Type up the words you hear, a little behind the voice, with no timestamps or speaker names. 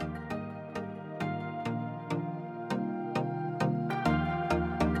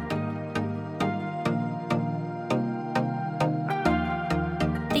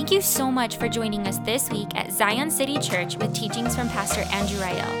Thank you so much for joining us this week at Zion City Church with teachings from Pastor Andrew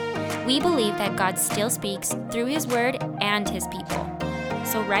Rael. We believe that God still speaks through His Word and His people.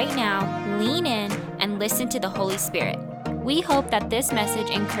 So right now, lean in and listen to the Holy Spirit. We hope that this message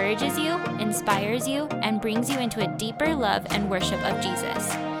encourages you, inspires you, and brings you into a deeper love and worship of Jesus.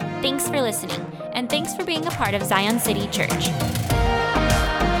 Thanks for listening, and thanks for being a part of Zion City Church.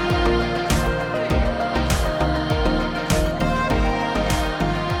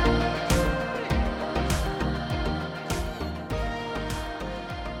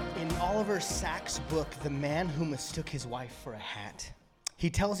 Sacks' book, The Man Who Mistook His Wife for a Hat,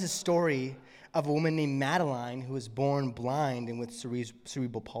 he tells his story of a woman named Madeline who was born blind and with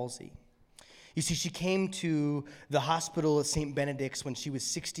cerebral palsy. You see, she came to the hospital at St. Benedict's when she was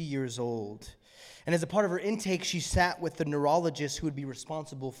 60 years old. And as a part of her intake, she sat with the neurologist who would be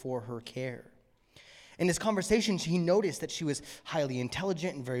responsible for her care. In this conversation, he noticed that she was highly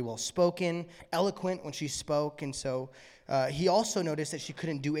intelligent and very well spoken, eloquent when she spoke, and so he also noticed that she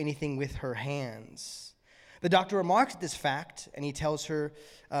couldn't do anything with her hands. The doctor remarks at this fact, and he tells her,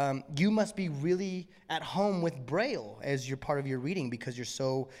 you must be really at home with Braille as your part of your reading because you're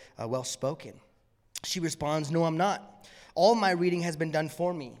so well spoken. She responds, no, I'm not. All my reading has been done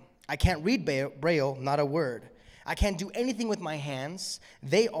for me. I can't read Braille, not a word. I can't do anything with my hands.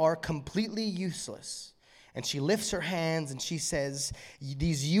 They are completely useless. And she lifts her hands and she says,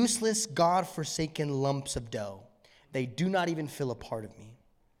 these useless, God-forsaken lumps of dough, they do not even fill a part of me.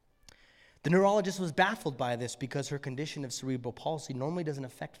 The neurologist was baffled by this because her condition of cerebral palsy normally doesn't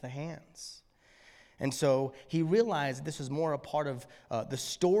affect the hands. And so he realized this was more a part of the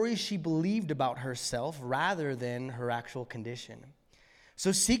story she believed about herself rather than her actual condition.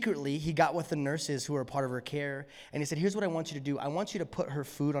 So secretly, he got with the nurses who were a part of her care, and he said, here's what I want you to do. I want you to put her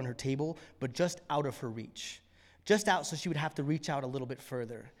food on her table, but just out of her reach. Just out so she would have to reach out a little bit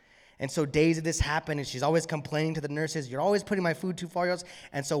further. And so days of this happened, and she's always complaining to the nurses, you're always putting my food too far.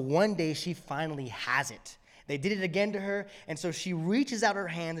 And so one day, she finally has it. They did it again to her, and so she reaches out her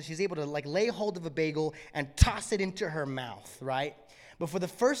hand, and she's able to lay hold of a bagel and toss it into her mouth, right? But for the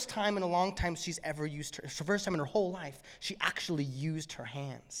first time in a long time she's ever used her, first time in her whole life, she actually used her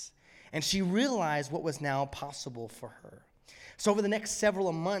hands. And she realized what was now possible for her. So over the next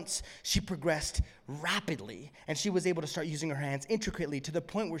several months, she progressed rapidly, and she was able to start using her hands intricately to the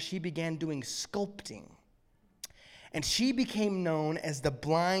point where she began doing sculpting. And she became known as the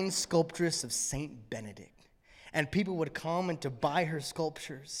blind sculptress of St. Benedict. And people would come and to buy her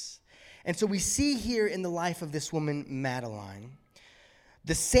sculptures. And so we see here in the life of this woman, Madeline,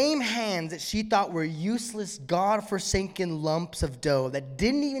 the same hands that she thought were useless, God-forsaken lumps of dough that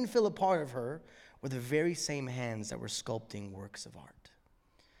didn't even fill a part of her were the very same hands that were sculpting works of art.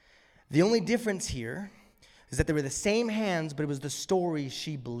 The only difference here is that they were the same hands, but it was the story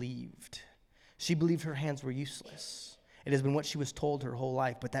she believed. She believed her hands were useless. It has been what she was told her whole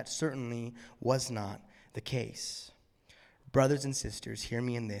life, but that certainly was not the case. Brothers and sisters, hear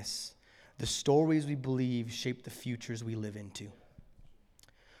me in this. The stories we believe shape the futures we live into.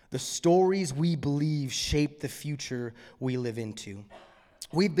 The stories we believe shape the future we live into.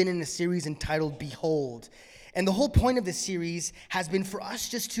 We've been in a series entitled Behold. And the whole point of this series has been for us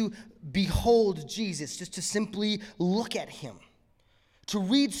just to behold Jesus, just to simply look at him, to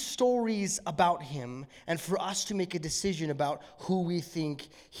read stories about him, and for us to make a decision about who we think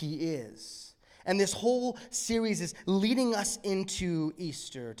he is. And this whole series is leading us into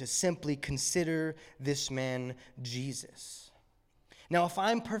Easter to simply consider this man, Jesus. Now, if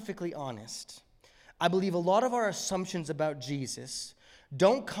I'm perfectly honest, I believe a lot of our assumptions about Jesus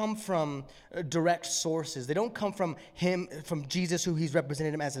don't come from direct sources. They don't come from him, from Jesus, who he's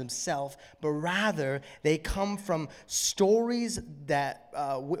represented him as himself, but rather they come from stories that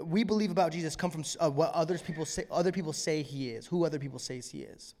we believe about Jesus come from what other people say he is, who other people say he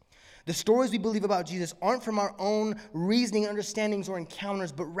is. The stories we believe about Jesus aren't from our own reasoning, understandings, or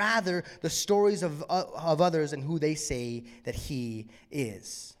encounters, but rather the stories of others and who they say that he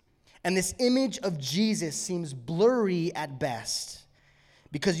is. And this image of Jesus seems blurry at best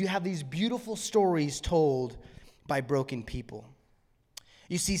because you have these beautiful stories told by broken people.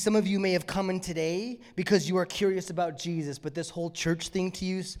 You see, some of you may have come in today because you are curious about Jesus, but this whole church thing to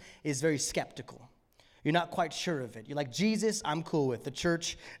you is very skeptical. You're not quite sure of it. You're like, Jesus, I'm cool with. The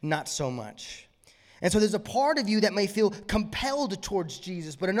church, not so much. And so there's a part of you that may feel compelled towards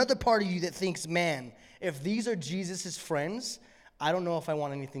Jesus, but another part of you that thinks, man, if these are Jesus' friends, I don't know if I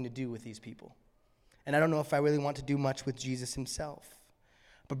want anything to do with these people. And I don't know if I really want to do much with Jesus himself.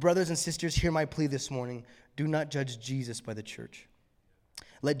 But brothers and sisters, hear my plea this morning. Do not judge Jesus by the church.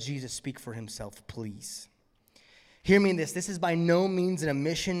 Let Jesus speak for himself, please. Hear me in this. This is by no means an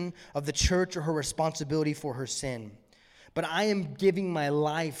admission of the church or her responsibility for her sin. But I am giving my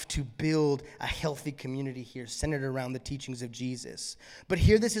life to build a healthy community here centered around the teachings of Jesus. But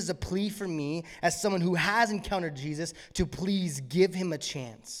here this is a plea for me as someone who has encountered Jesus to please give him a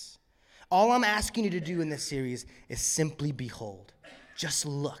chance. All I'm asking you to do in this series is simply behold. Just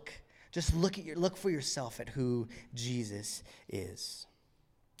look. Just look for yourself at who Jesus is.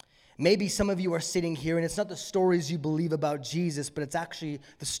 Maybe some of you are sitting here and it's not the stories you believe about Jesus, but it's actually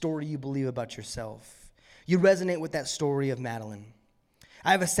the story you believe about yourself. You resonate with that story of Madeline.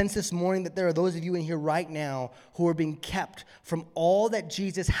 I have a sense this morning that there are those of you in here right now who are being kept from all that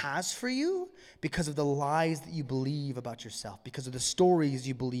Jesus has for you because of the lies that you believe about yourself, because of the stories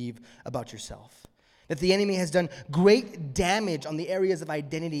you believe about yourself. That the enemy has done great damage on the areas of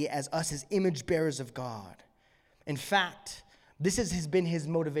identity as us as image bearers of God. In fact, this has been his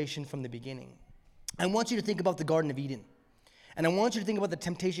motivation from the beginning. I want you to think about the Garden of Eden. And I want you to think about the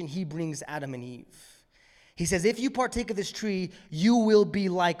temptation he brings Adam and Eve. He says, if you partake of this tree, you will be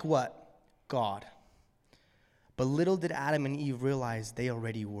like what? God. But little did Adam and Eve realize they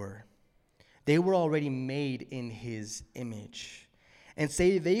already were. They were already made in his image. And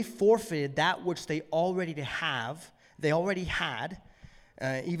say they forfeited that which they already had,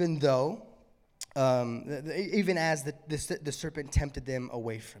 even as the serpent tempted them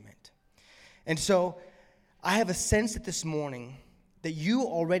away from it. And so I have a sense that this morning that you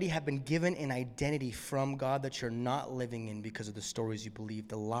already have been given an identity from God that you're not living in because of the stories you believe,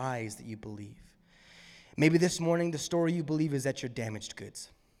 the lies that you believe. Maybe this morning the story you believe is that you're damaged goods.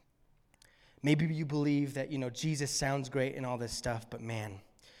 Maybe you believe that, Jesus sounds great and all this stuff, but man,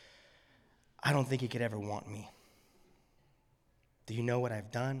 I don't think he could ever want me. Do you know what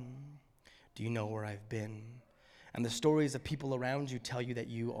I've done? Do you know where I've been? And the stories of people around you tell you that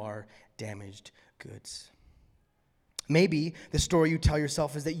you are damaged goods. Maybe the story you tell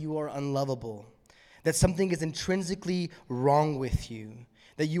yourself is that you are unlovable, that something is intrinsically wrong with you,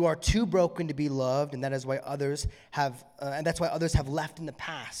 that you are too broken to be loved, and that is why others have, left in the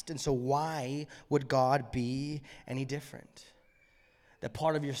past. And so, why would God be any different? That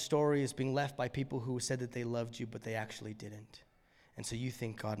part of your story is being left by people who said that they loved you, but they actually didn't, and so you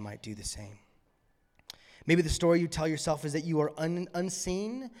think God might do the same. Maybe the story you tell yourself is that you are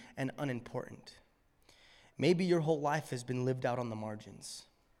unseen and unimportant. Maybe your whole life has been lived out on the margins.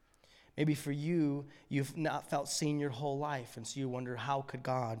 Maybe for you, you've not felt seen your whole life, and so you wonder, how could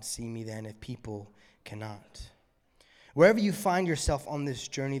God see me then if people cannot? Wherever you find yourself on this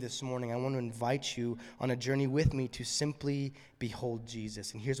journey this morning, I want to invite you on a journey with me to simply behold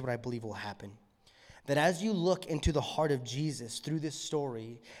Jesus. And here's what I believe will happen. That as you look into the heart of Jesus through this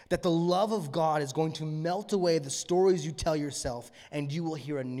story, that the love of God is going to melt away the stories you tell yourself, and you will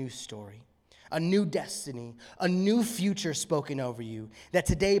hear a new story. A new destiny, a new future spoken over you. That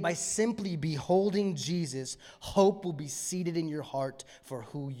today, by simply beholding Jesus, hope will be seated in your heart for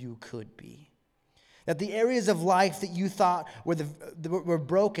who you could be. That the areas of life that you thought were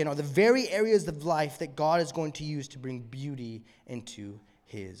broken are the very areas of life that God is going to use to bring beauty into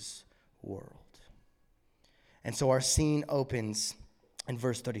his world. And so our scene opens in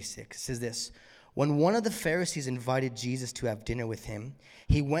verse 36. It says this: when one of the Pharisees invited Jesus to have dinner with him,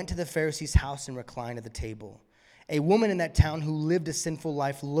 he went to the Pharisee's house and reclined at the table. A woman in that town who lived a sinful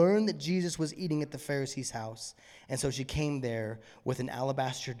life learned that Jesus was eating at the Pharisee's house, and so she came there with an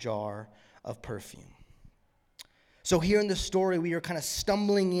alabaster jar of perfume. So here in the story, we are kind of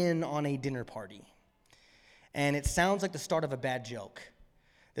stumbling in on a dinner party. And it sounds like the start of a bad joke.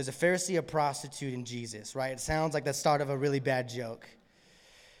 There's a Pharisee, a prostitute, and Jesus, right? It sounds like the start of a really bad joke.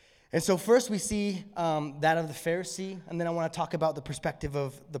 And so first we see that of the Pharisee, and then I want to talk about the perspective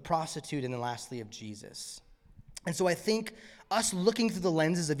of the prostitute, and then lastly of Jesus. And so I think us looking through the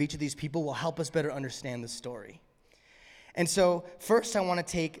lenses of each of these people will help us better understand the story. And so first I want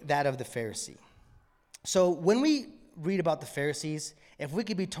to take that of the Pharisee. So when we read about the Pharisees, if we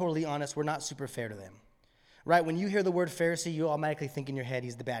could be totally honest, we're not super fair to them, right? When you hear the word Pharisee, you automatically think in your head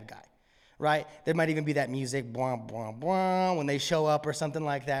he's the bad guy. Right? There might even be that music, blah, blah, blah, when they show up or something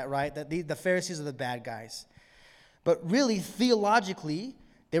like that, right? That the Pharisees are the bad guys. But really, theologically,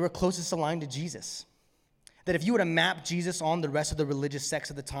 they were closest aligned to Jesus. That if you were to map Jesus on the rest of the religious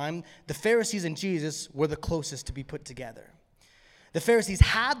sects of the time, the Pharisees and Jesus were the closest to be put together. The Pharisees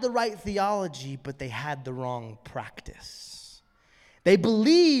had the right theology, but they had the wrong practice. They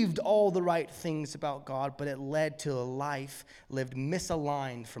believed all the right things about God, but it led to a life lived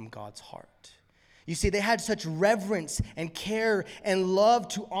misaligned from God's heart. You see, they had such reverence and care and love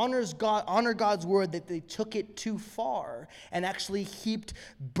to honor God's word that they took it too far and actually heaped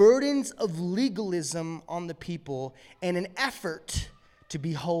burdens of legalism on the people in an effort to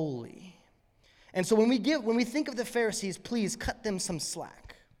be holy. And so when we think of the Pharisees, please cut them some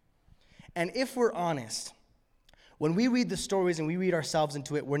slack. And if we're honest, when we read the stories and we read ourselves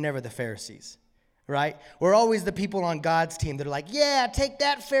into it, we're never the Pharisees. Right? We're always the people on God's team that are like, yeah, take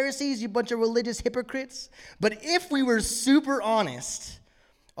that, Pharisees, you bunch of religious hypocrites. But if we were super honest,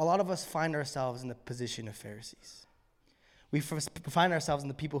 a lot of us find ourselves in the position of Pharisees. We find ourselves in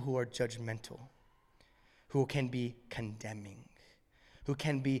the people who are judgmental, who can be condemning, who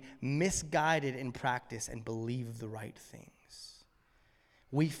can be misguided in practice and believe the right things.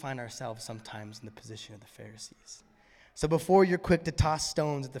 We find ourselves sometimes in the position of the Pharisees. So before you're quick to toss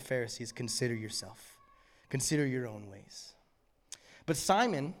stones at the Pharisees, consider yourself. Consider your own ways. But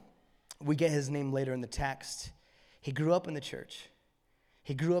Simon, we get his name later in the text. He grew up in the church.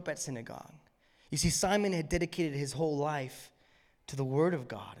 He grew up at synagogue. You see, Simon had dedicated his whole life to the word of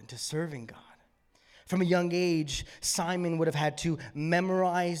God and to serving God. From a young age, Simon would have had to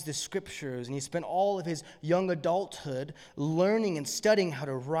memorize the scriptures, and he spent all of his young adulthood learning and studying how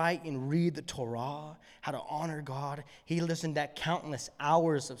to write and read the Torah, how to honor God. He listened to countless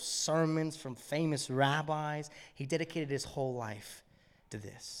hours of sermons from famous rabbis. He dedicated his whole life to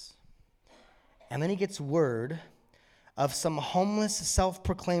this. And then he gets word of some homeless,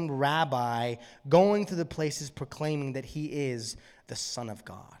 self-proclaimed rabbi going through the places proclaiming that he is the Son of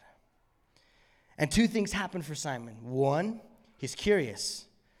God. And two things happen for Simon. One, he's curious.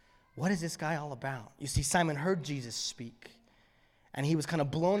 What is this guy all about? You see, Simon heard Jesus speak, and he was kind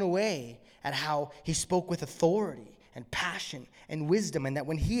of blown away at how he spoke with authority and passion and wisdom, and that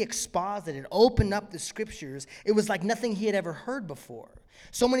when he exposited and opened up the scriptures, it was like nothing he had ever heard before.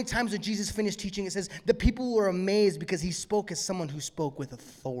 So many times when Jesus finished teaching, it says the people were amazed because he spoke as someone who spoke with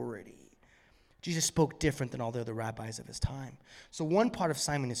authority. Jesus spoke different than all the other rabbis of his time. So one part of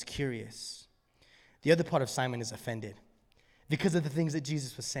Simon is curious. The other part of Simon is offended because of the things that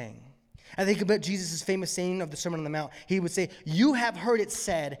Jesus was saying. I think about Jesus' famous saying of the Sermon on the Mount. He would say, you have heard it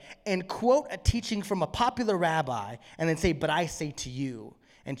said, and quote a teaching from a popular rabbi, and then say, but I say to you,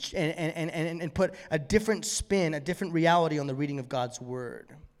 and put a different spin, a different reality on the reading of God's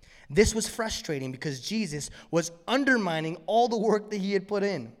word. This was frustrating because Jesus was undermining all the work that he had put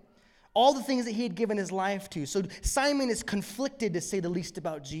in, all the things that he had given his life to. So Simon is conflicted, to say the least,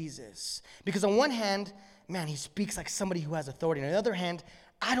 about Jesus. Because on one hand, man, he speaks like somebody who has authority. And on the other hand,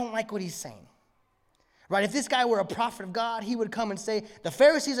 I don't like what he's saying. Right? If this guy were a prophet of God, he would come and say, the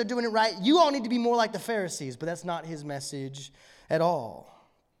Pharisees are doing it right. You all need to be more like the Pharisees. But that's not his message at all.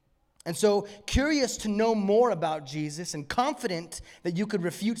 And so, curious to know more about Jesus and confident that you could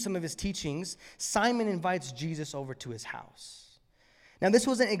refute some of his teachings, Simon invites Jesus over to his house. Now, this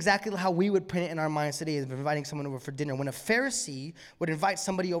wasn't exactly how we would print it in our minds today, of inviting someone over for dinner. When a Pharisee would invite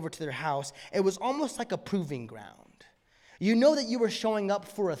somebody over to their house, it was almost like a proving ground. You know that you were showing up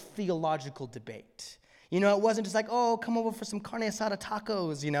for a theological debate. You know, it wasn't just like, oh, come over for some carne asada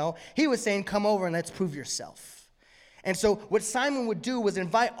tacos, you know. He was saying, come over and let's prove yourself. And so what Simon would do was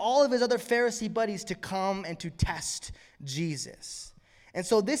invite all of his other Pharisee buddies to come and to test Jesus. And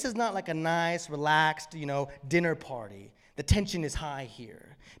so this is not like a nice, relaxed, dinner party. The tension is high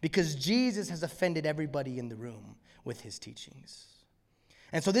here because Jesus has offended everybody in the room with his teachings.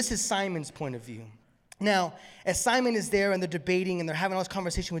 And so this is Simon's point of view. Now, as Simon is there and they're debating and they're having all this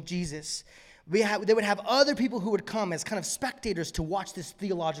conversation with Jesus, they would have other people who would come as kind of spectators to watch this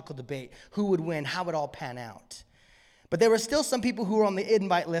theological debate. Who would win? How would it all pan out? But there were still some people who were on the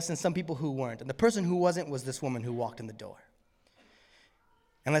invite list and some people who weren't. And the person who wasn't was this woman who walked in the door.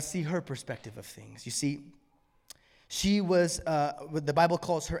 And let's see her perspective of things. You see, she was, the Bible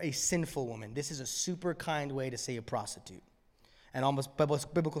calls her a sinful woman. This is a super kind way to say a prostitute. And almost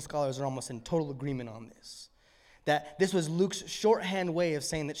biblical scholars are almost in total agreement on this. That this was Luke's shorthand way of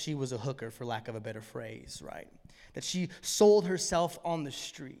saying that she was a hooker, for lack of a better phrase, right? That she sold herself on the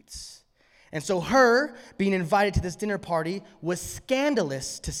streets. And so her being invited to this dinner party was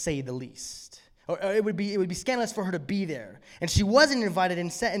scandalous, to say the least. Or it would be scandalous for her to be there. And she wasn't invited.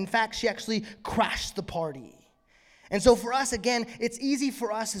 In fact, she actually crashed the party. And so for us, again, it's easy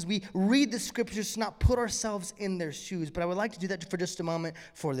for us as we read the scriptures to not put ourselves in their shoes. But I would like to do that for just a moment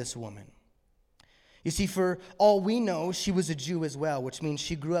for this woman. You see, for all we know, she was a Jew as well, which means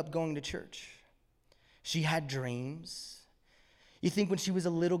she grew up going to church. She had dreams. You think when she was a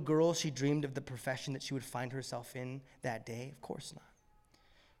little girl, she dreamed of the profession that she would find herself in that day? Of course not.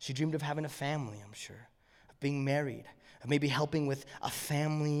 She dreamed of having a family, I'm sure, of being married, of maybe helping with a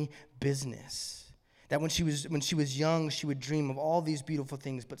family business. That when she was young, she would dream of all these beautiful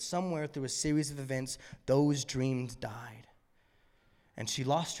things, but somewhere through a series of events, those dreams died. And she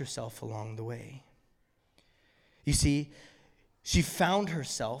lost herself along the way. You see, she found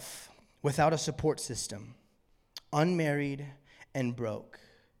herself without a support system, unmarried and broke.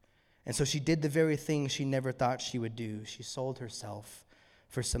 And so she did the very thing she never thought she would do. She sold herself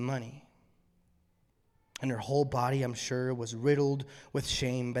for some money. And her whole body, I'm sure, was riddled with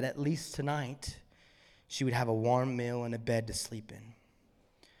shame, but at least tonight, she would have a warm meal and a bed to sleep in.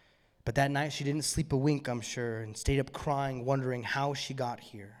 But that night, she didn't sleep a wink, I'm sure, and stayed up crying, wondering how she got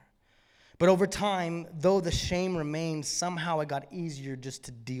here. But over time, though the shame remained, somehow it got easier just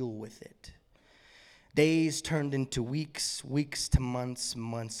to deal with it. Days turned into weeks, weeks to months,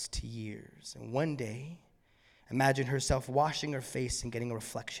 months to years. And one day, imagine herself washing her face and getting a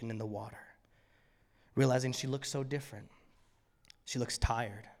reflection in the water, realizing she looks so different. She looks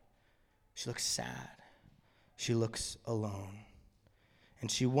tired. She looks sad. She looks alone.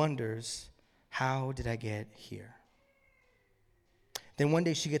 And she wonders, how did I get here? Then one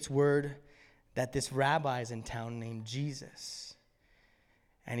day she gets word that this rabbi is in town named Jesus.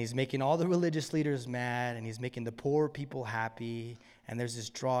 And he's making all the religious leaders mad, and he's making the poor people happy, and there's this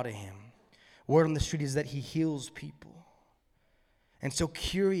draw to him. Word on the street is that he heals people. And so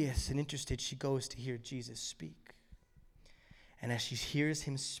curious and interested, she goes to hear Jesus speak. And as she hears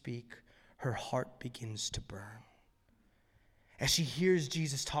him speak, her heart begins to burn. As she hears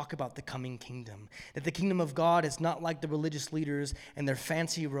Jesus talk about the coming kingdom, that the kingdom of God is not like the religious leaders and their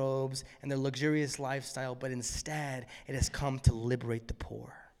fancy robes and their luxurious lifestyle, but instead it has come to liberate the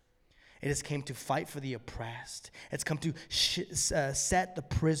poor. It has come to fight for the oppressed. It's come to set the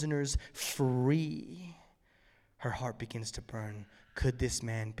prisoners free. Her heart begins to burn. Could this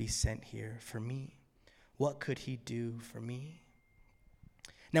man be sent here for me? What could he do for me?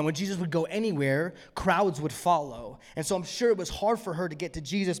 Now, when Jesus would go anywhere, crowds would follow. And so I'm sure it was hard for her to get to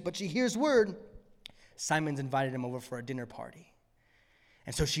Jesus, but she hears word. Simon's invited him over for a dinner party.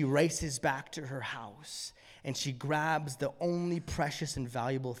 And so she races back to her house, and she grabs the only precious and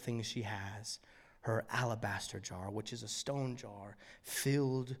valuable thing she has, her alabaster jar, which is a stone jar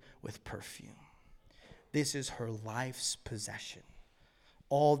filled with perfume. This is her life's possession,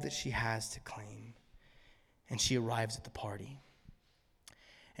 all that she has to claim. And she arrives at the party.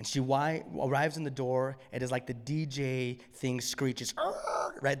 And she arrives in the door. It is like the DJ thing screeches,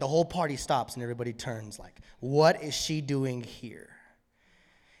 right? The whole party stops and everybody turns like, what is she doing here?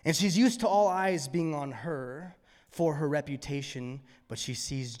 And she's used to all eyes being on her for her reputation, but she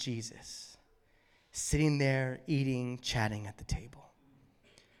sees Jesus sitting there, eating, chatting at the table.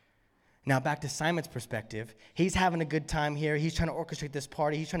 Now, back to Simon's perspective, he's having a good time here. He's trying to orchestrate this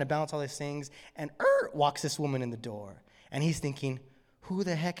party. He's trying to balance all these things. And walks this woman in the door. And he's thinking, who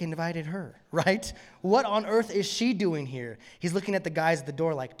the heck invited her, right? What on earth is she doing here? He's looking at the guys at the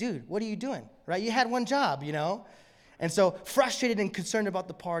door like, dude, what are you doing, right? You had one job, you know? And so frustrated and concerned about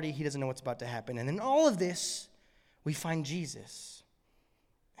the party, he doesn't know what's about to happen. And in all of this, we find Jesus.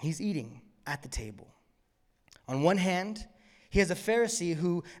 He's eating at the table. On one hand, he has a Pharisee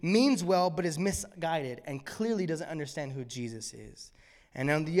who means well but is misguided and clearly doesn't understand who Jesus is. And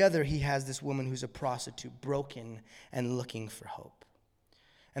on the other, he has this woman who's a prostitute, broken and looking for hope.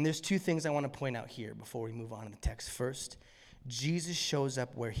 And there's two things I want to point out here before we move on to the text. First, Jesus shows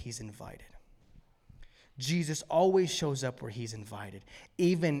up where he's invited. Jesus always shows up where he's invited,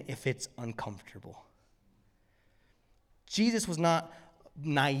 even if it's uncomfortable. Jesus was not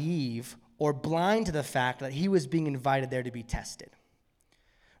naive or blind to the fact that he was being invited there to be tested.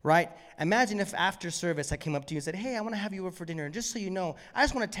 Right? Imagine if after service I came up to you and said, hey, I want to have you over for dinner. And just so you know, I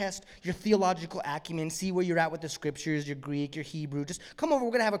just want to test your theological acumen, see where you're at with the scriptures, your Greek, your Hebrew. Just come over. We're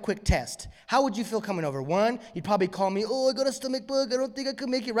going to have a quick test. How would you feel coming over? One, you'd probably call me, oh, I got a stomach bug. I don't think I could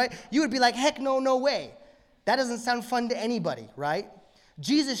make it, right? You would be like, heck no, no way. That doesn't sound fun to anybody, right?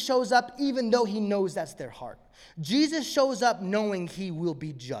 Jesus shows up even though he knows that's their heart. Jesus shows up knowing he will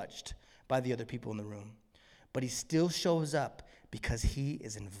be judged by the other people in the room. But he still shows up because he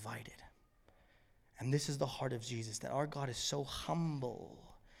is invited. And this is the heart of Jesus, that our God is so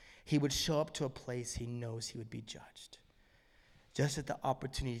humble. He would show up to a place he knows he would be judged, just at the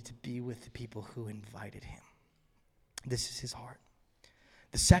opportunity to be with the people who invited him. This is his heart.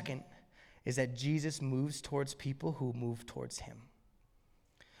 The second is that Jesus moves towards people who move towards him.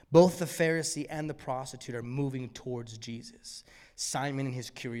 Both the Pharisee and the prostitute are moving towards Jesus. Simon in his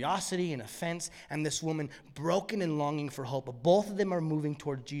curiosity and offense, and this woman broken and longing for hope. But both of them are moving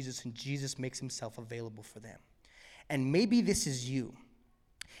toward Jesus, and Jesus makes himself available for them. And maybe this is you.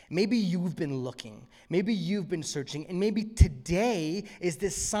 Maybe you've been looking. Maybe you've been searching. And maybe today is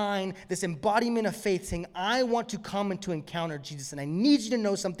this sign, this embodiment of faith saying, I want to come and to encounter Jesus. And I need you to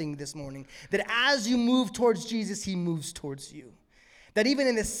know something this morning, that as you move towards Jesus, he moves towards you. That even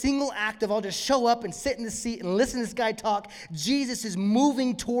in this single act of I'll just show up and sit in the seat and listen to this guy talk, Jesus is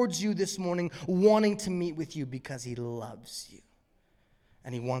moving towards you this morning, wanting to meet with you because he loves you.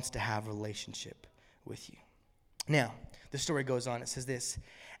 And he wants to have a relationship with you. Now, the story goes on. It says this: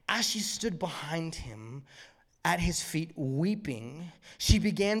 as she stood behind him at his feet weeping, she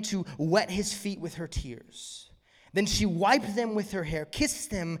began to wet his feet with her tears. Then she wiped them with her hair,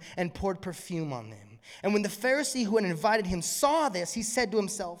 kissed them, and poured perfume on them. And when the Pharisee who had invited him saw this, he said to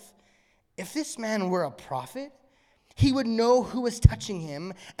himself, if this man were a prophet, he would know who is touching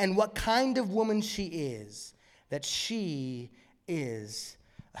him and what kind of woman she is, that she is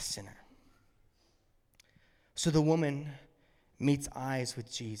a sinner. So the woman meets eyes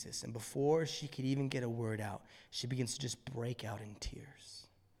with Jesus, and before she could even get a word out, she begins to just break out in tears,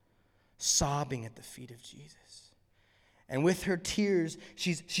 sobbing at the feet of Jesus. And with her tears,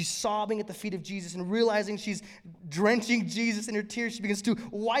 she's sobbing at the feet of Jesus and realizing she's drenching Jesus in her tears. She begins to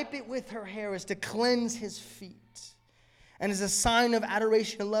wipe it with her hair as to cleanse his feet. And as a sign of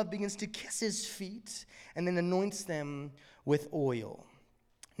adoration and love, begins to kiss his feet and then anoints them with oil.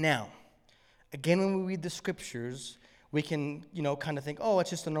 Now, again, when we read the scriptures, we can, kind of think, oh,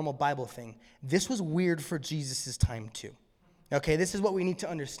 it's just a normal Bible thing. This was weird for Jesus' time too. Okay, this is what we need to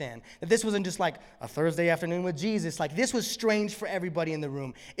understand. That this wasn't just like a Thursday afternoon with Jesus. Like, this was strange for everybody in the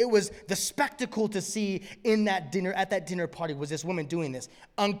room. It was the spectacle to see at that dinner party was this woman doing this.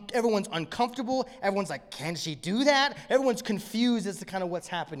 Everyone's uncomfortable. Everyone's like, can she do that? Everyone's confused as to kind of what's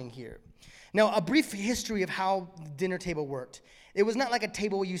happening here. Now, a brief history of how the dinner table worked. It was not like a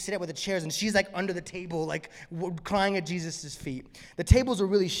table where you sit at with the chairs and she's like under the table, like crying at Jesus' feet. The tables were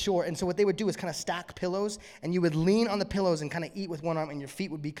really short, and so what they would do is kind of stack pillows, and you would lean on the pillows and kind of eat with one arm, and your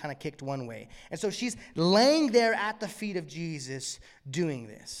feet would be kind of kicked one way. And so she's laying there at the feet of Jesus doing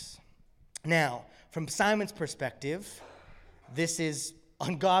this. Now, from Simon's perspective, this is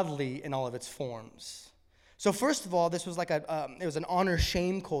ungodly in all of its forms. So first of all, this was like it was an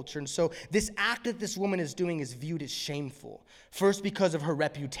honor-shame culture. And so this act that this woman is doing is viewed as shameful. First, because of her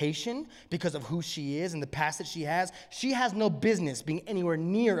reputation, because of who she is and the past that she has. She has no business being anywhere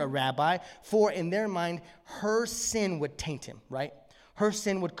near a rabbi, for in their mind, her sin would taint him, right? Her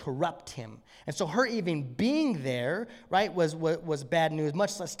sin would corrupt him. And so her even being there, right, was bad news,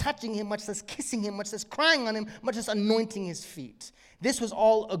 much less touching him, much less kissing him, much less crying on him, much less anointing his feet. This was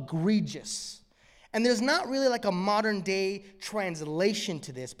all egregious. And there's not really like a modern day translation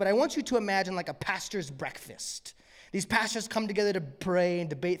to this, but I want you to imagine like a pastor's breakfast. These pastors come together to pray and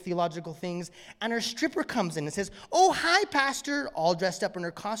debate theological things, and her stripper comes in and says, oh, hi, pastor, all dressed up in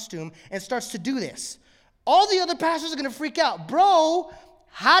her costume, and starts to do this. All the other pastors are going to freak out. Bro,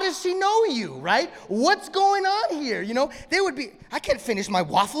 how does she know you, right? What's going on here? They would be, I can't finish my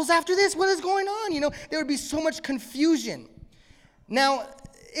waffles after this. What is going on? There would be so much confusion. Now,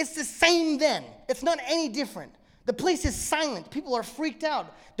 it's the same then. It's not any different. The place is silent. People are freaked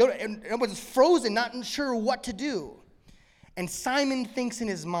out. Everyone's frozen, not sure what to do. And Simon thinks in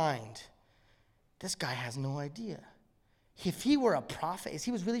his mind, this guy has no idea. If he were a prophet, if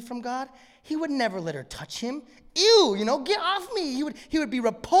he was really from God, he would never let her touch him. Ew, get off me. He would be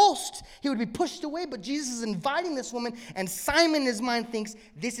repulsed. He would be pushed away. But Jesus is inviting this woman, and Simon in his mind thinks,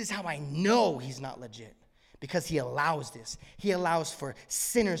 this is how I know he's not legit. Because he allows this. He allows for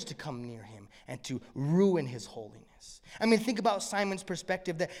sinners to come near him and to ruin his holiness. I mean, think about Simon's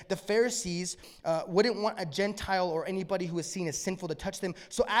perspective that the Pharisees wouldn't want a Gentile or anybody who was seen as sinful to touch them.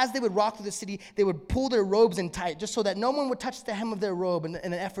 So as they would walk through the city, they would pull their robes in tight just so that no one would touch the hem of their robe in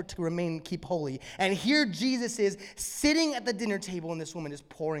an effort to keep holy. And here Jesus is sitting at the dinner table, and this woman is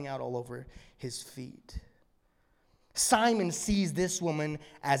pouring out all over his feet. Simon sees this woman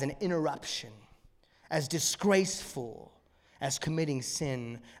as an interruption, as disgraceful as committing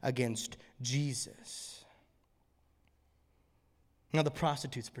sin against Jesus. Now, the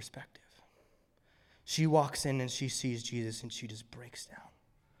prostitute's perspective. She walks in and she sees Jesus and she just breaks down.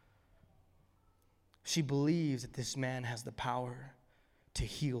 She believes that this man has the power to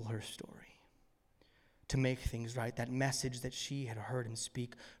heal her story, to make things right. That message that she had heard him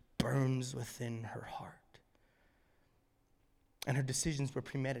speak burns within her heart. And her decisions were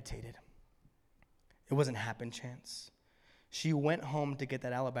premeditated. It wasn't happen chance. She went home to get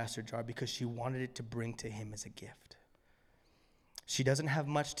that alabaster jar because she wanted it to bring to him as a gift. She doesn't have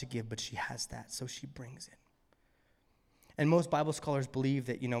much to give, but she has that, so she brings it. And most Bible scholars believe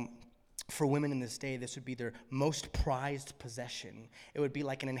that, for women in this day, this would be their most prized possession. It would be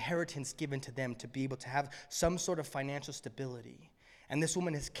like an inheritance given to them to be able to have some sort of financial stability. And this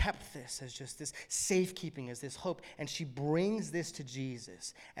woman has kept this as just this safekeeping, as this hope, and she brings this to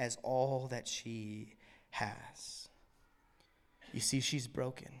Jesus as all that she has. You see, she's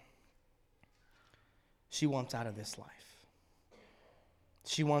broken. She wants out of this life.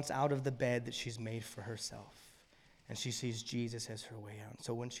 She wants out of the bed that she's made for herself. And she sees Jesus as her way out.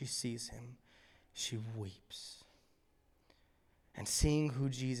 So when she sees him, she weeps. And seeing who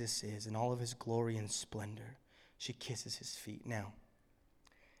Jesus is in all of his glory and splendor, she kisses his feet. Now,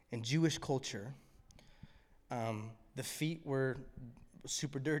 in Jewish culture, the feet were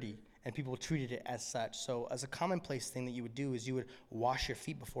super dirty, and people treated it as such. So as a commonplace thing that you would do is you would wash your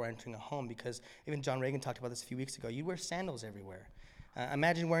feet before entering a home, because even John Reagan talked about this a few weeks ago. You wear sandals everywhere.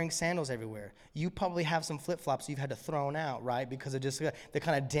 Imagine wearing sandals everywhere. You probably have some flip-flops you've had to throw out, right, because of just the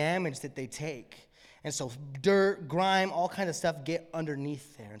kind of damage that they take. And so dirt, grime, all kind of stuff get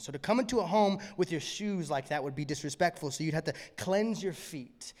underneath there. And so to come into a home with your shoes like that would be disrespectful, so you'd have to cleanse your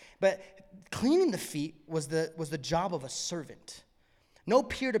feet. But cleaning the feet was the job of a servant. No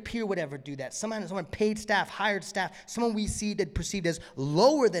peer-to-peer would ever do that. Someone paid staff, hired staff, someone we see that perceived as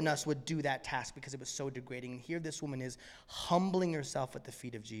lower than us would do that task because it was so degrading. And here this woman is humbling herself at the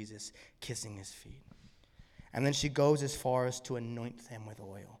feet of Jesus, kissing his feet. And then she goes as far as to anoint them with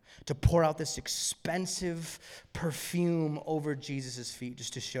oil, to pour out this expensive perfume over Jesus' feet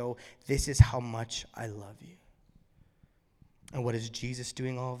just to show, this is how much I love you. And what is Jesus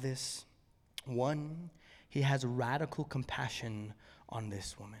doing all of this? One, he has radical compassion on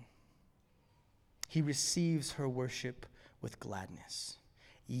this woman. He receives her worship with gladness.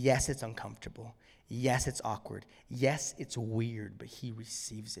 Yes, it's uncomfortable. Yes, it's awkward. Yes, it's weird, but he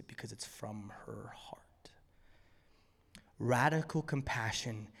receives it because it's from her heart. Radical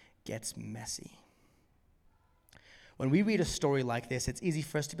compassion gets messy. When we read a story like this, it's easy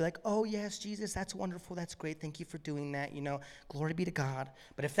for us to be like, oh, yes, Jesus, that's wonderful. That's great. Thank you for doing that. Glory be to God.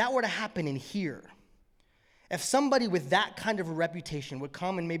 But if that were to happen in here, if somebody with that kind of a reputation would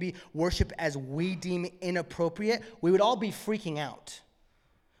come and maybe worship as we deem inappropriate, we would all be freaking out.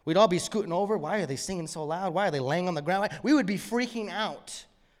 We'd all be scooting over. Why are they singing so loud? Why are they laying on the ground? We would be freaking out.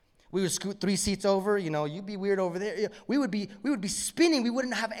 We would scoot 3 seats over. You'd be weird over there. We would be spinning. We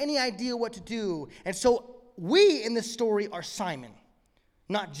wouldn't have any idea what to do. And so we in this story are Simon,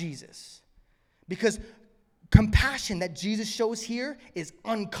 not Jesus. Because compassion that Jesus shows here is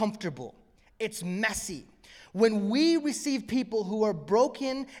uncomfortable. It's messy. When we receive people who are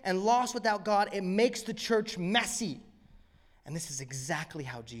broken and lost without God, it makes the church messy. And this is exactly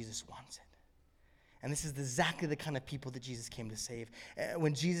how Jesus wants it. And this is exactly the kind of people that Jesus came to save.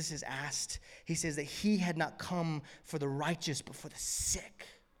 When Jesus is asked, he says that he had not come for the righteous, but for the sick.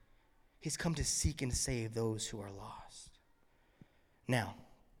 He's come to seek and save those who are lost. Now,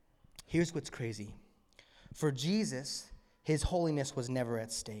 here's what's crazy. For Jesus, his holiness was never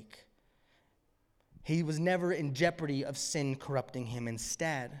at stake. He was never in jeopardy of sin corrupting him.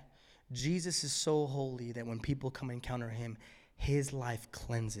 Instead, Jesus is so holy that when people come encounter him, his life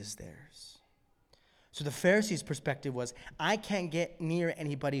cleanses theirs. So the Pharisees' perspective was, I can't get near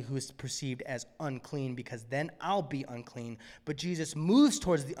anybody who is perceived as unclean because then I'll be unclean. But Jesus moves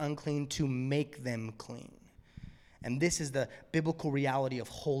towards the unclean to make them clean. And this is the biblical reality of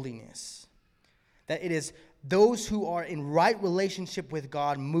holiness. That it is those who are in right relationship with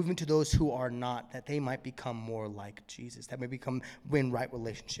God moving to those who are not, that they might become more like Jesus, that may become in right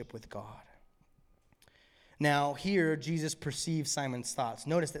relationship with God. Now, here, Jesus perceives Simon's thoughts.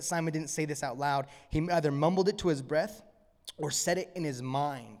 Notice that Simon didn't say this out loud. He either mumbled it to his breath or said it in his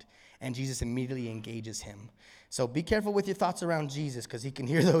mind, and Jesus immediately engages him. So be careful with your thoughts around Jesus, because he can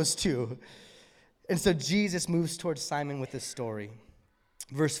hear those too. And so Jesus moves towards Simon with this story.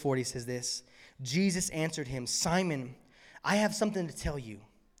 Verse 40 says this, Jesus answered him, Simon, I have something to tell you.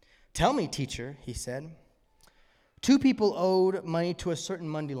 Tell me, teacher, he said. 2 people owed money to a certain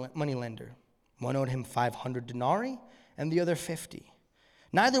moneylender. One owed him 500 denarii and the other 50.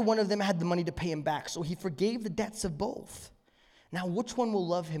 Neither one of them had the money to pay him back, so he forgave the debts of both. Now, which one will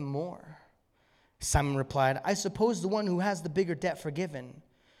love him more? Simon replied, I suppose the one who has the bigger debt forgiven.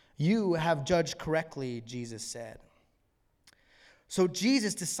 You have judged correctly, Jesus said. So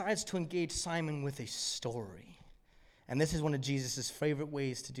Jesus decides to engage Simon with a story. And this is one of Jesus' favorite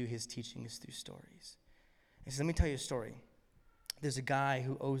ways to do his teaching is through stories. He says, let me tell you a story. There's a guy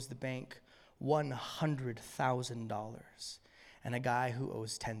who owes the bank $100,000 and a guy who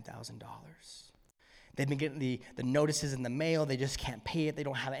owes $10,000. They've been getting the notices in the mail. They just can't pay it. They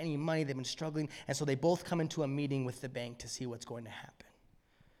don't have any money. They've been struggling. And so they both come into a meeting with the bank to see what's going to happen.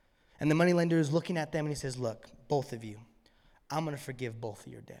 And the moneylender is looking at them and he says, look, both of you, I'm going to forgive both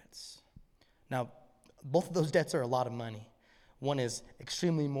of your debts. Now, both of those debts are a lot of money. One is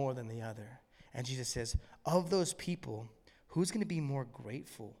extremely more than the other. And Jesus says, of those people, who's going to be more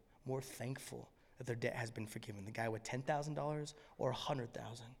grateful, more thankful that their debt has been forgiven? The guy with $10,000 or $100,000?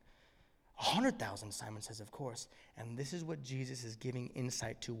 $100,000, Simon says, of course. And this is what Jesus is giving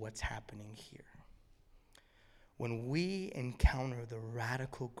insight to what's happening here. When we encounter the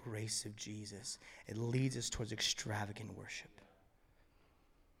radical grace of Jesus, it leads us towards extravagant worship.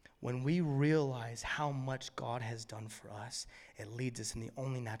 When we realize how much God has done for us, it leads us in the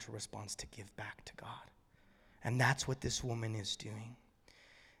only natural response to give back to God. And that's what this woman is doing.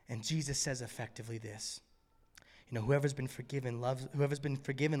 And Jesus says effectively this. Whoever's been forgiven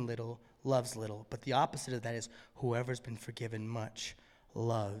little loves little. But the opposite of that is whoever's been forgiven much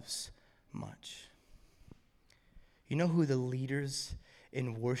loves much. You know who the leaders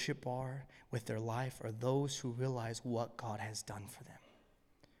in worship are with their life? Are those who realize what God has done for them.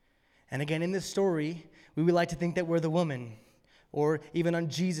 And again, in this story, we would like to think that we're the woman, or even on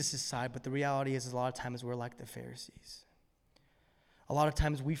Jesus' side, but the reality is a lot of times we're like the Pharisees. A lot of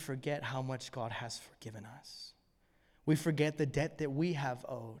times we forget how much God has forgiven us. We forget the debt that we have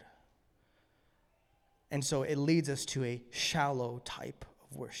owed. And so it leads us to a shallow type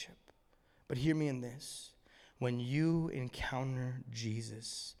of worship. But hear me in this. When you encounter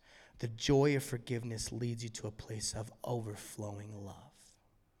Jesus, the joy of forgiveness leads you to a place of overflowing love.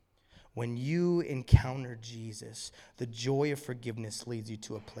 When you encounter Jesus, the joy of forgiveness leads you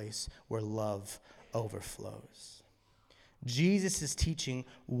to a place where love overflows. Jesus is teaching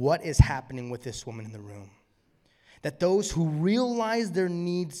what is happening with this woman in the room. That those who realize their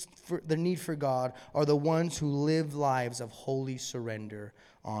need for God are the ones who live lives of holy surrender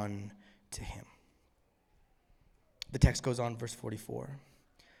on to him. The text goes on, verse 44.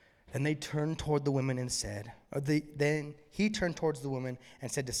 Then they turned toward the women and said, then he turned towards the woman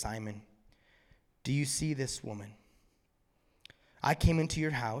and said to Simon, do you see this woman? I came into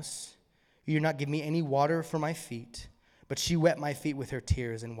your house. You did not give me any water for my feet, but she wet my feet with her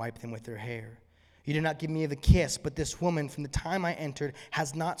tears and wiped them with her hair. You did not give me the kiss, but this woman from the time I entered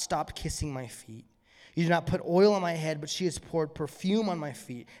has not stopped kissing my feet. You did not put oil on my head, but she has poured perfume on my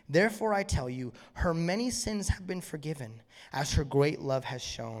feet. Therefore I tell you, her many sins have been forgiven, as her great love has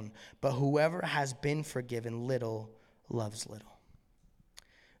shown. But whoever has been forgiven little loves little.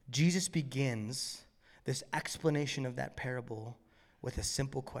 Jesus begins this explanation of that parable with a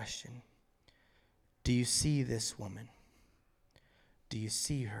simple question. Do you see this woman? Do you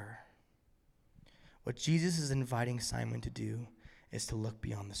see her? What Jesus is inviting Simon to do is to look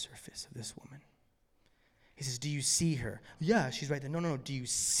beyond the surface of this woman. He says, do you see her? Yeah, she's right there. No. Do you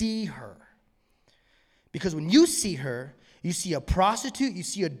see her? Because when you see her, you see a prostitute, you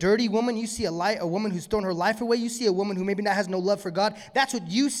see a dirty woman, you see a woman who's thrown her life away, you see a woman who maybe not has no love for God. That's what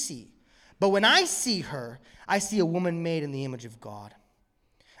you see. But when I see her, I see a woman made in the image of God.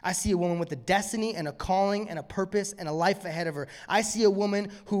 I see a woman with a destiny and a calling and a purpose and a life ahead of her. I see a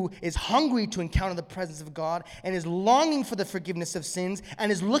woman who is hungry to encounter the presence of God and is longing for the forgiveness of sins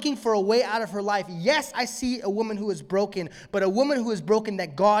and is looking for a way out of her life. Yes, I see a woman who is broken, but a woman who is broken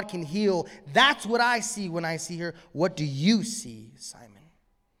that God can heal. That's what I see when I see her. What do you see, Simon?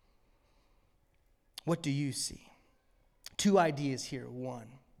 What do you see? Two ideas here. One,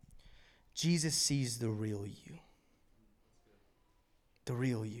 Jesus sees the real you. The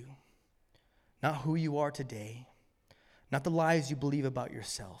real you. Not who you are today, not the lies you believe about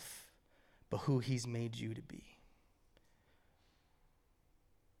yourself, but who he's made you to be.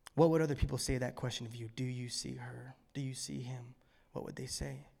 What would other people say to that question of you? Do you see her? Do you see him? What would they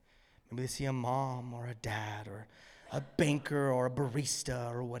say? Maybe they see a mom or a dad or a banker or a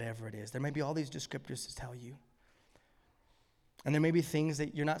barista or whatever it is. There may be all these descriptors to tell you. And there may be things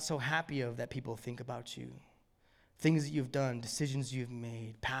that you're not so happy of that people think about you. Things that you've done, decisions you've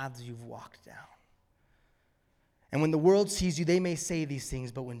made, paths you've walked down. And when the world sees you, they may say these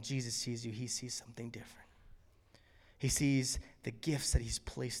things, but when Jesus sees you, he sees something different. He sees the gifts that he's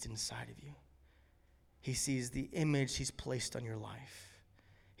placed inside of you. He sees the image he's placed on your life.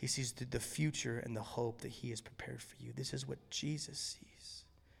 He sees the future and the hope that he has prepared for you. This is what Jesus sees.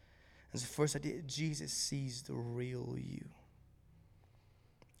 As the first idea, Jesus sees the real you.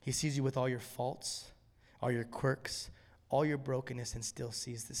 He sees you with all your faults, all your quirks, all your brokenness, and still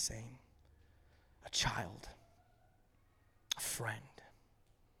sees the same. A child, a friend,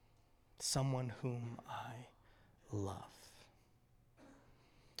 someone whom I love.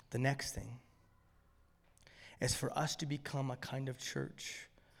 The next thing is for us to become a kind of church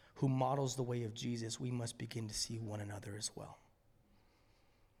who models the way of Jesus, we must begin to see one another as well.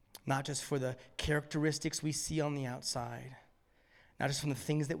 not just for the characteristics we see on the outside, not just from the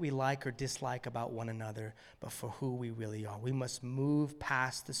things that we like or dislike about one another, but for who we really are. We must move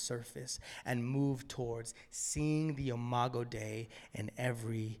past the surface and move towards seeing the Imago Dei in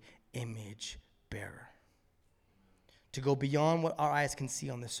every image bearer. To go beyond what our eyes can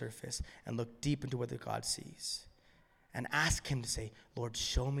see on the surface and look deep into what God sees. And ask him to say, Lord,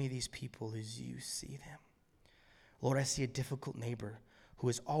 show me these people as you see them. Lord, I see a difficult neighbor who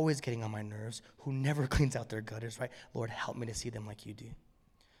is always getting on my nerves, who never cleans out their gutters, right? Lord, help me to see them like you do.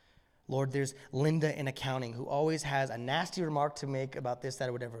 Lord, there's Linda in accounting who always has a nasty remark to make about this, that,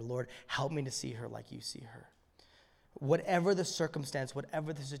 or whatever. Lord, help me to see her like you see her. Whatever the circumstance,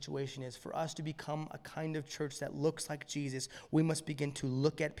 whatever the situation is, for us to become a kind of church that looks like Jesus, we must begin to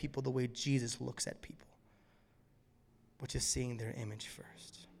look at people the way Jesus looks at people, which is seeing their image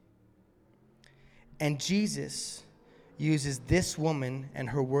first. And Jesus uses this woman and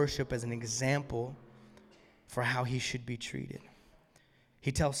her worship as an example for how he should be treated.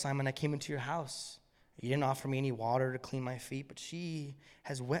 He tells Simon, I came into your house. You didn't offer me any water to clean my feet, but she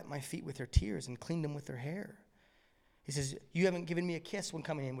has wet my feet with her tears and cleaned them with her hair. He says, you haven't given me a kiss when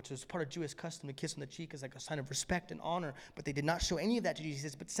coming in, which was part of Jewish custom. A kiss on the cheek is like a sign of respect and honor, but they did not show any of that to Jesus. He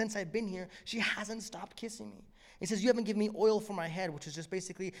says, but since I've been here, she hasn't stopped kissing me. He says, you haven't given me oil for my head, which is just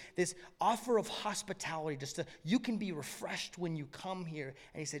basically this offer of hospitality, you can be refreshed when you come here.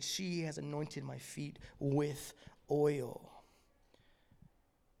 And he said, she has anointed my feet with oil.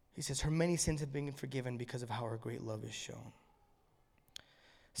 He says, her many sins have been forgiven because of how her great love is shown.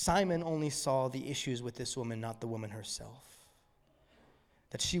 Simon only saw the issues with this woman, not the woman herself.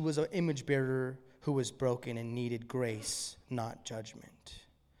 That she was an image bearer who was broken and needed grace, not judgment.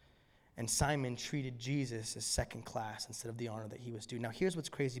 And Simon treated Jesus as second class instead of the honor that he was due. Now, here's what's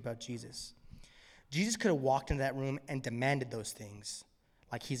crazy about Jesus. Jesus could have walked into that room and demanded those things.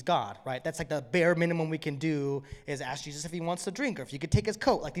 Like he's God, right? That's like the bare minimum we can do is ask Jesus if he wants to drink or if you could take his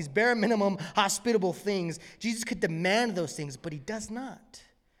coat. Like these bare minimum hospitable things. Jesus could demand those things, but he does not.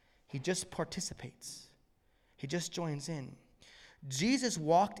 He just participates. He just joins in. Jesus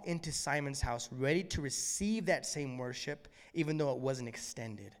walked into Simon's house ready to receive that same worship, even though it wasn't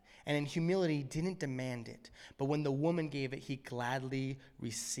extended. And in humility, didn't demand it. But when the woman gave it, he gladly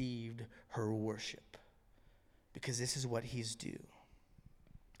received her worship. Because this is what he's due.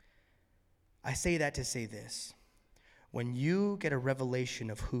 I say that to say this. When you get a revelation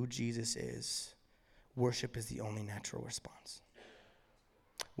of who Jesus is, worship is the only natural response.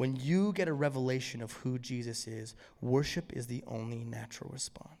 When you get a revelation of who Jesus is, worship is the only natural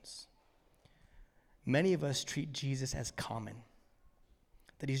response. Many of us treat Jesus as common,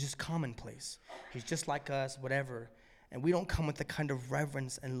 that he's just commonplace. He's just like us, whatever. And we don't come with the kind of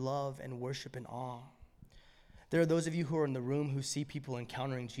reverence and love and worship and awe. There are those of you who are in the room who see people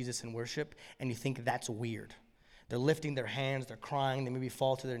encountering Jesus in worship, and you think that's weird. They're lifting their hands, they're crying, they maybe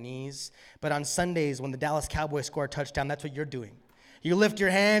fall to their knees. But on Sundays, when the Dallas Cowboys score a touchdown, that's what you're doing. You lift your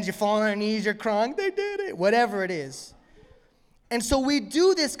hands, you fall on your knees, you're crying, they did it, whatever it is. And so we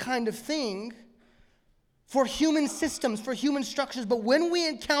do this kind of thing for human systems, for human structures, but when we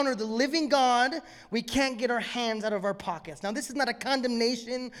encounter the living God, we can't get our hands out of our pockets. Now, this is not a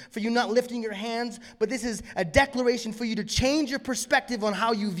condemnation for you not lifting your hands, but this is a declaration for you to change your perspective on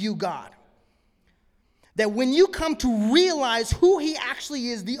how you view God. That when you come to realize who he actually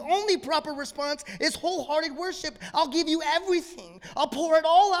is, the only proper response is wholehearted worship. I'll give you everything. I'll pour it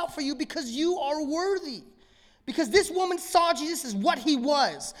all out for you because you are worthy. Because this woman saw Jesus as what he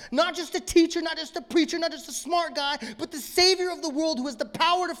was. Not just a teacher, not just a preacher, not just a smart guy, but the Savior of the world who has the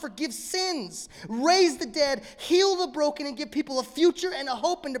power to forgive sins, raise the dead, heal the broken, and give people a future and a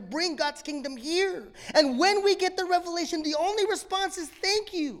hope and to bring God's kingdom here. And when we get the revelation, the only response is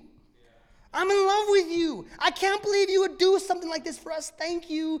thank you. I'm in love with you. I can't believe you would do something like this for us. Thank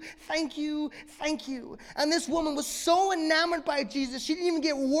you, thank you, thank you. And this woman was so enamored by Jesus, she didn't even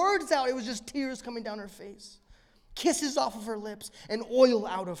get words out. It was just tears coming down her face, kisses off of her lips, and oil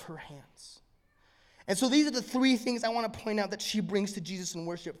out of her hands. And so these are the three things I want to point out that she brings to Jesus in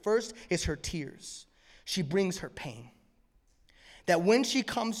worship. First is her tears. She brings her pain. That when she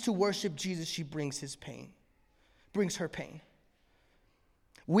comes to worship Jesus, she brings his pain, brings her pain.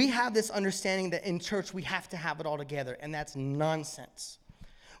 We have this understanding that in church we have to have it all together, and that's nonsense.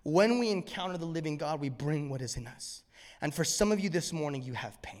 When we encounter the living God, we bring what is in us. And for some of you this morning, you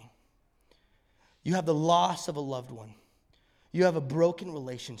have pain. You have the loss of a loved one. You have a broken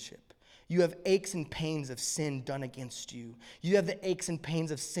relationship. You have aches and pains of sin done against you. You have the aches and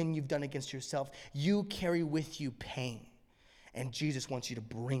pains of sin you've done against yourself. You carry with you pain. And Jesus wants you to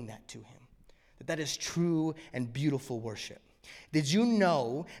bring that to him. That is true and beautiful worship. Did you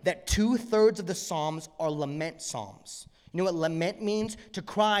know that 2/3 of the Psalms are lament psalms? You know what lament means? To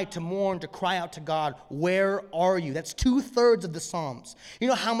cry, to mourn, to cry out to God. Where are you? That's 2/3 of the Psalms. You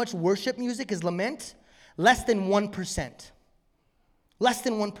know how much worship music is lament? Less than 1%. Less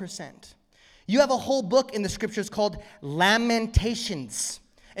than 1%. You have a whole book in the scriptures called Lamentations.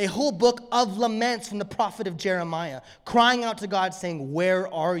 A whole book of laments from the prophet of Jeremiah, crying out to God saying,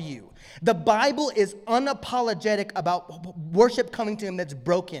 where are you? The Bible is unapologetic about worship coming to him that's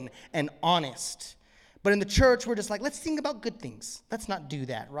broken and honest. But in the church, we're just like, let's think about good things. Let's not do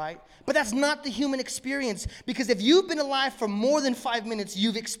that, right? But that's not the human experience, because if you've been alive for more than 5 minutes,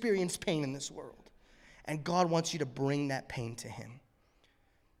 you've experienced pain in this world. And God wants you to bring that pain to him.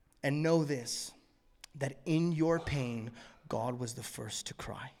 And know this, that in your pain, God was the first to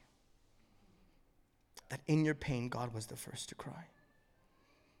cry. That in your pain, God was the first to cry.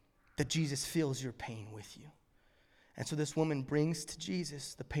 That Jesus feels your pain with you. And so this woman brings to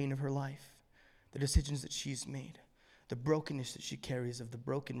Jesus the pain of her life, the decisions that she's made, the brokenness that she carries of the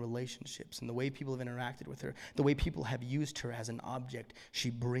broken relationships and the way people have interacted with her, the way people have used her as an object. She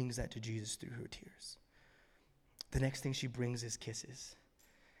brings that to Jesus through her tears. The next thing she brings is kisses.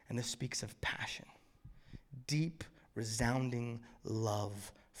 And this speaks of passion, deep, resounding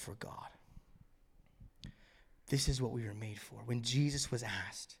love for God. This is what we were made for. When Jesus was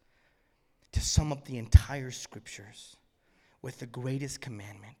asked to sum up the entire scriptures with the greatest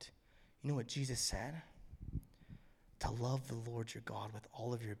commandment, you know what Jesus said? To love the Lord your God with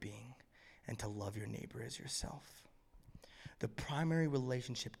all of your being and to love your neighbor as yourself. The primary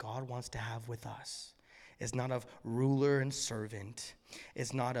relationship God wants to have with us is not of ruler and servant.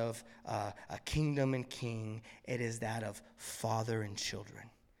 It's not of a kingdom and king. It is that of father and children.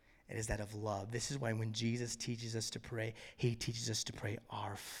 It is that of love. This is why when Jesus teaches us to pray, he teaches us to pray,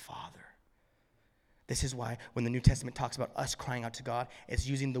 our Father. This is why when the New Testament talks about us crying out to God, it's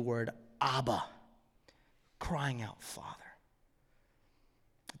using the word Abba, crying out, Father.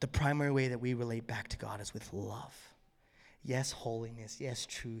 The primary way that we relate back to God is with love. Yes, holiness. Yes,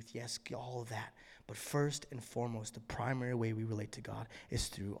 truth. Yes, all of that. But first and foremost, the primary way we relate to God is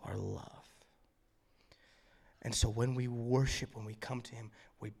through our love. And so when we worship, when we come to him,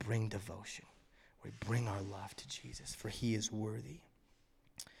 we bring devotion. We bring our love to Jesus, for he is worthy.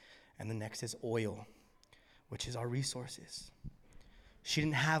 And the next is oil, which is our resources. She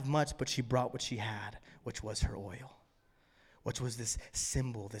didn't have much, but she brought what she had, which was her oil, which was this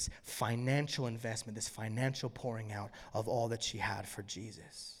symbol, this financial investment, this financial pouring out of all that she had for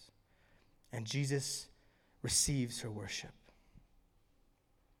Jesus. And Jesus receives her worship.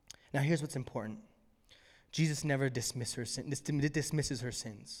 Now here's what's important. Jesus never dismisses her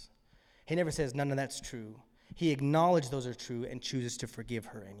sins. He never says none of that's true. He acknowledges those are true and chooses to forgive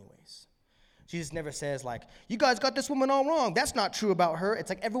her anyways. Jesus never says like, you guys got this woman all wrong. That's not true about her. It's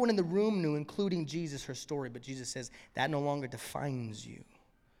like everyone in the room knew, including Jesus, her story. But Jesus says, that no longer defines you.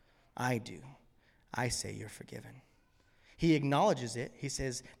 I do. I say you're forgiven. He acknowledges it. He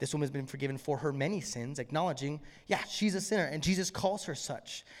says, this woman's been forgiven for her many sins, acknowledging, yeah, she's a sinner, and Jesus calls her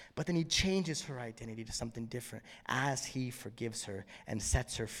such. But then he changes her identity to something different as he forgives her and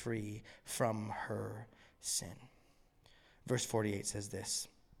sets her free from her sin. Verse 48 says this.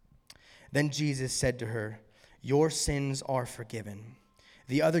 Then Jesus said to her, your sins are forgiven.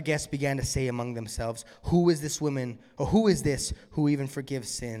 The other guests began to say among themselves, who is this woman, or who is this who even forgives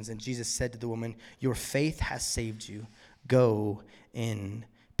sins? And Jesus said to the woman, your faith has saved you. Go in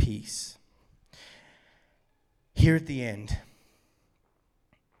peace. Here at the end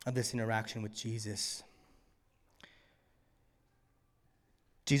of this interaction with Jesus,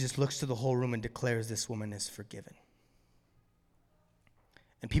 Jesus looks to the whole room and declares this woman is forgiven.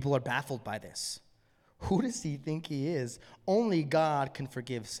 And people are baffled by this. Who does he think he is? Only God can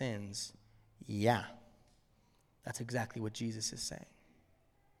forgive sins. Yeah, that's exactly what Jesus is saying.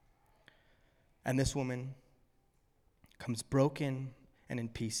 And this woman comes broken and in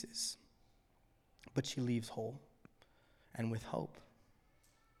pieces, but she leaves whole and with hope.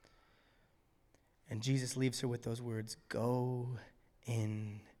 And Jesus leaves her with those words, go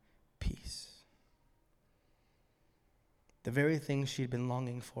in peace. The very thing she'd been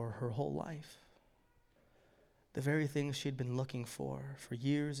longing for her whole life, the very thing she'd been looking for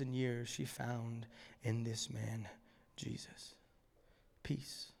years and years, she found in this man, Jesus.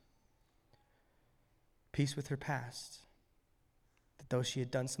 Peace. Peace with her past. That though she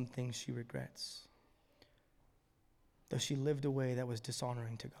had done some things she regrets, though she lived a way that was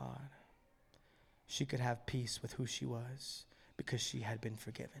dishonoring to God, she could have peace with who she was because she had been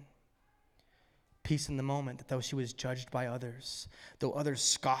forgiven. Peace in the moment, that though she was judged by others, though others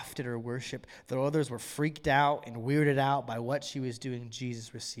scoffed at her worship, though others were freaked out and weirded out by what she was doing,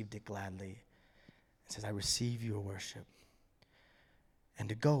 Jesus received it gladly. It says, I receive your worship. And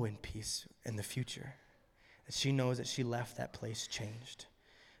to go in peace in the future. That she knows that she left that place changed.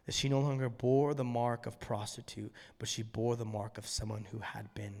 That she no longer bore the mark of prostitute, but she bore the mark of someone who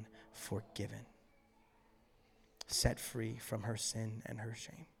had been forgiven. Set free from her sin and her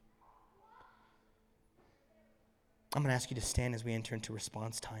shame. I'm going to ask you to stand as we enter into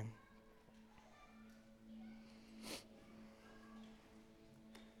response time.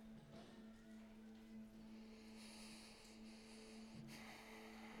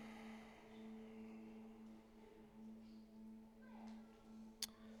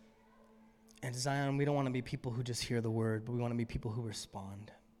 And Zion, we don't want to be people who just hear the word, but we want to be people who respond.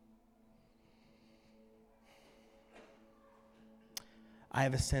 I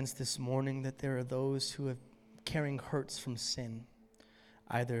have a sense this morning that there are those who have carrying hurts from sin,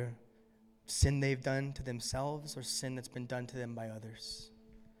 either sin they've done to themselves or sin that's been done to them by others.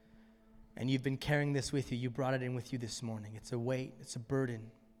 And you've been carrying this with you. You brought it in with you this morning. It's a weight. It's a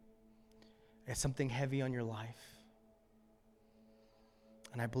burden. It's something heavy on your life.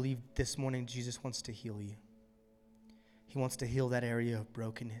 And I believe this morning Jesus wants to heal you. He wants to heal that area of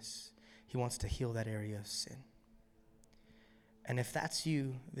brokenness. He wants to heal that area of sin. And if that's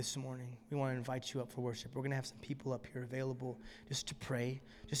you this morning, we want to invite you up for worship. We're going to have some people up here available just to pray,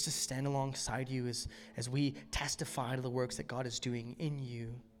 just to stand alongside you as we testify to the works that God is doing in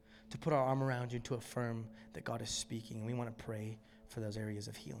you, to put our arm around you to affirm that God is speaking. And we want to pray for those areas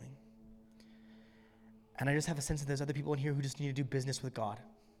of healing. And I just have a sense that there's other people in here who just need to do business with God.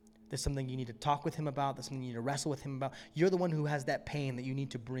 There's something you need to talk with him about. There's something you need to wrestle with him about. You're the one who has that pain that you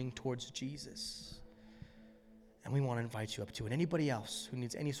need to bring towards Jesus. And we want to invite you up to it. Anybody else who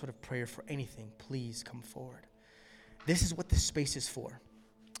needs any sort of prayer for anything, please come forward. This is what this space is for.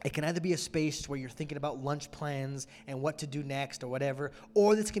 It can either be a space where you're thinking about lunch plans and what to do next or whatever,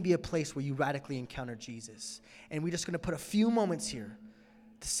 or this can be a place where you radically encounter Jesus. And we're just going to put a few moments here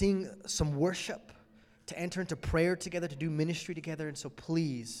to sing some worship, to enter into prayer together, to do ministry together. And so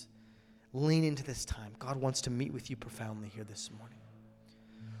please lean into this time. God wants to meet with you profoundly here this morning.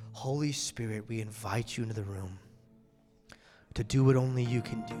 Holy Spirit, we invite you into the room to do what only you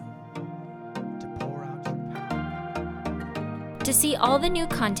can do, to pour out your power. To see all the new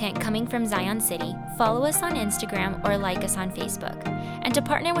content coming from Zion City, follow us on Instagram or like us on Facebook. And to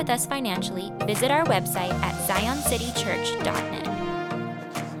partner with us financially, visit our website at zioncitychurch.net.